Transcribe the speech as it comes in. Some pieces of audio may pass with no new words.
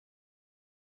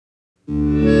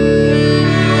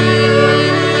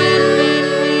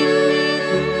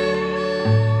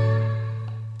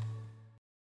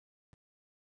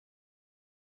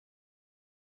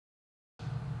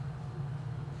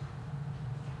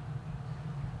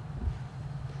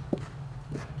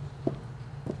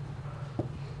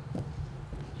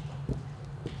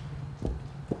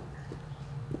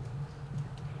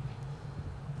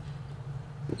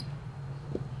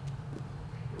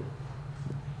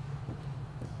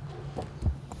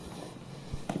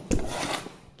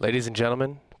Ladies and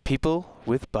gentlemen, people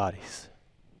with bodies.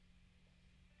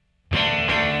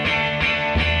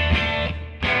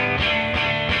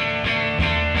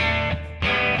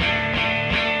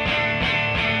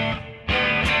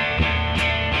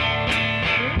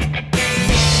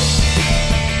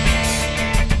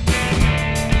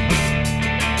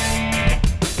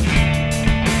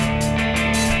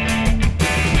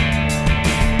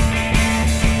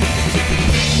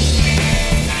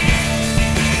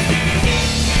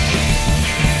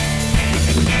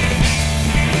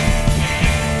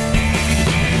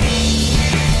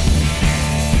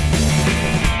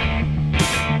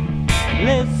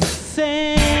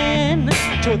 Listen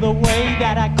to the way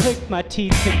that I click my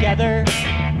teeth together.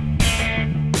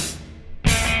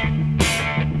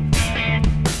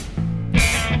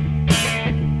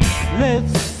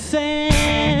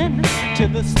 Listen to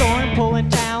the storm pulling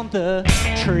down the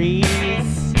trees.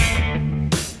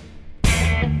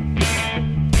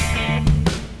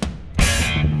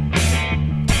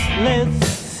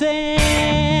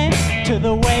 Listen to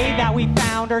the way that we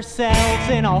found ourselves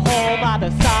in a hole by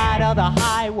the side of the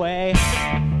highway.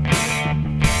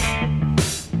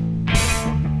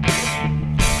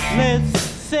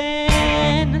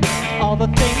 Listen, all the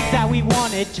things that we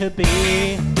wanted to be.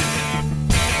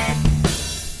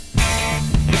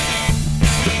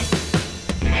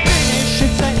 Finish a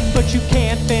sentence, but you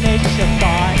can't finish a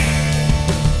thought.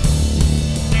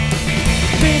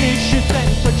 Finish a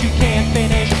sentence, but you can't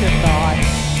finish a thought.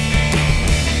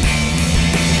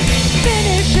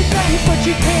 Finish a sentence, but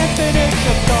you can't finish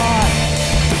a thought.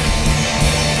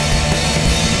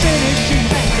 Finish your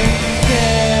sentence.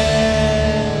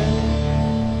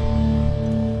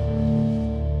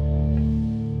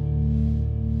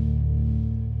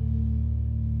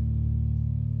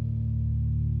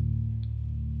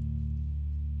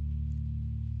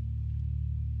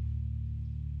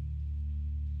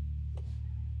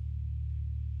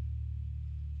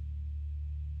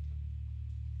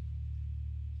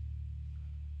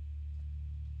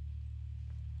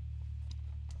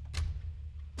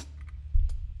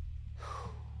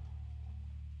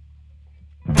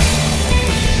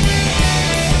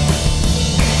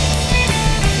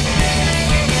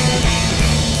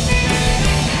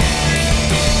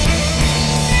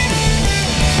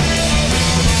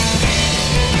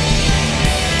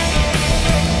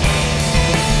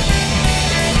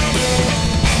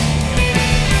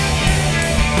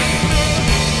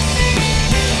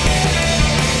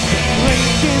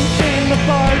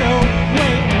 Bardo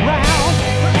waiting around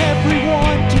for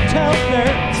everyone to tell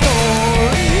their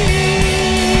story.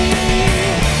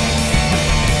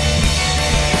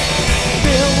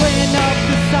 Filling up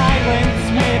the silence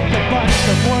with a bunch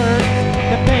of words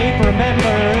that they've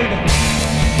remembered.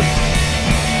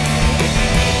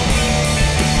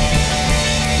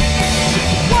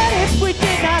 What if we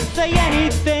did not say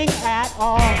anything at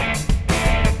all?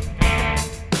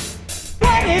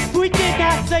 What if we did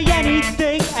not say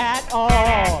anything at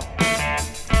all?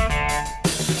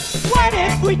 What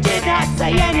if we did not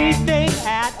say anything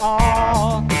at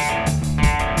all?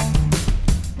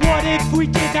 What if we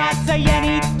did not say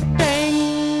anything?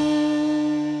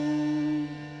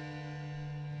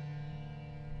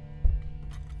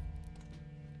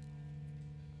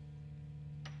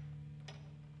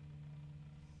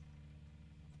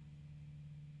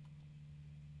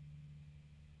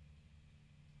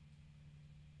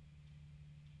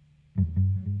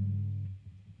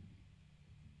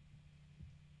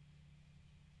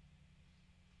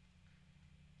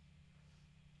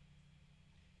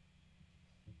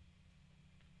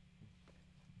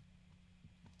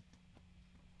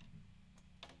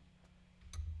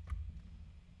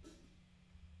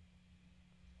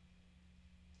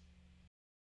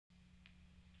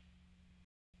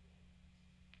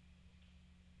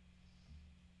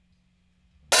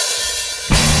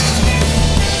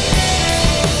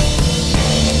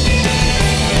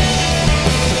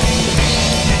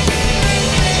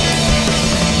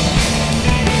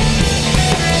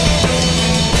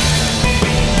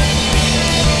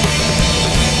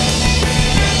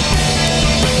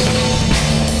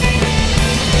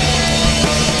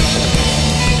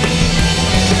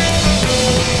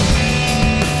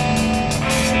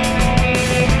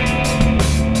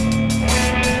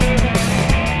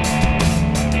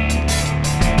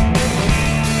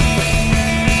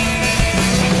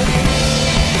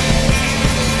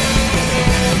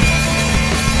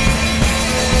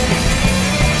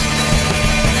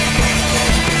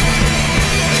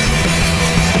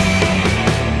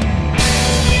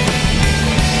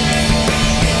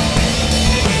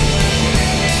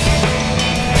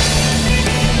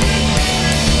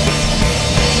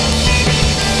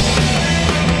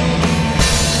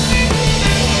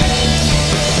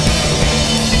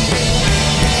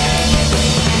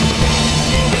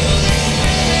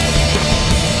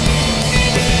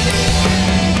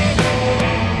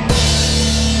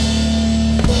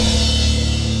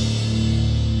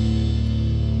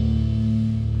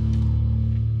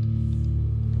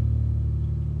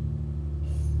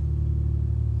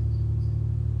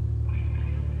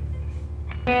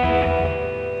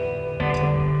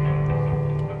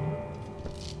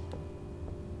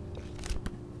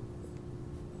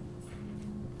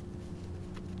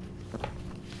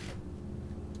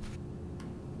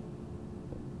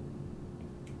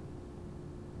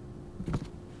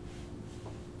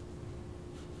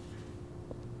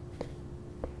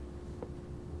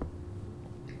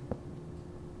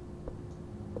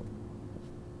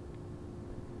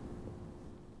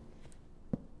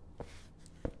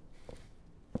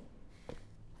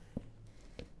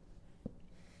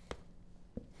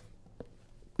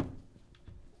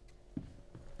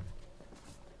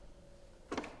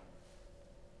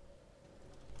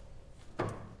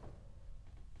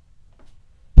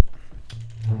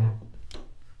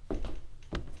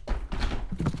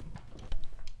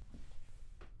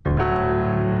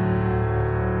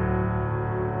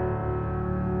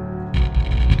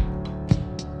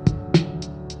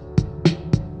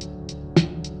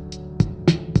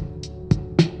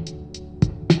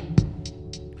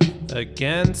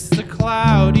 Against the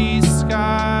cloudy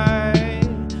sky,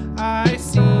 I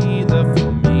see the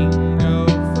flamingo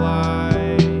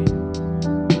fly.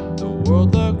 The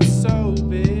world looks so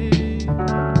big,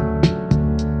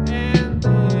 and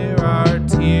there are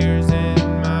tears in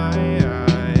my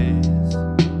eyes.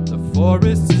 The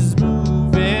forest is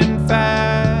moving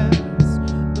fast,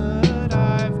 but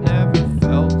I've never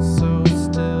felt so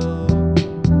still.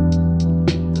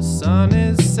 The sun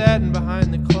is setting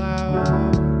behind the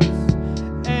clouds,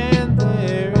 and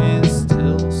there is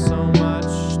still so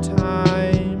much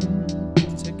time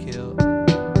to kill.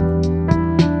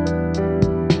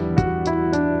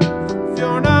 If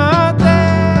you're not there,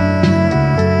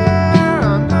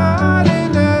 I'm not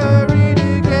in a hurry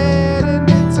to get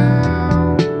into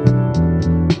town.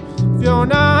 If you're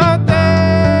not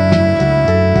there,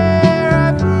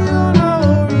 I feel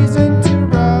no reason to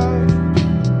rush,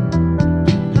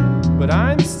 but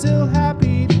I'm still happy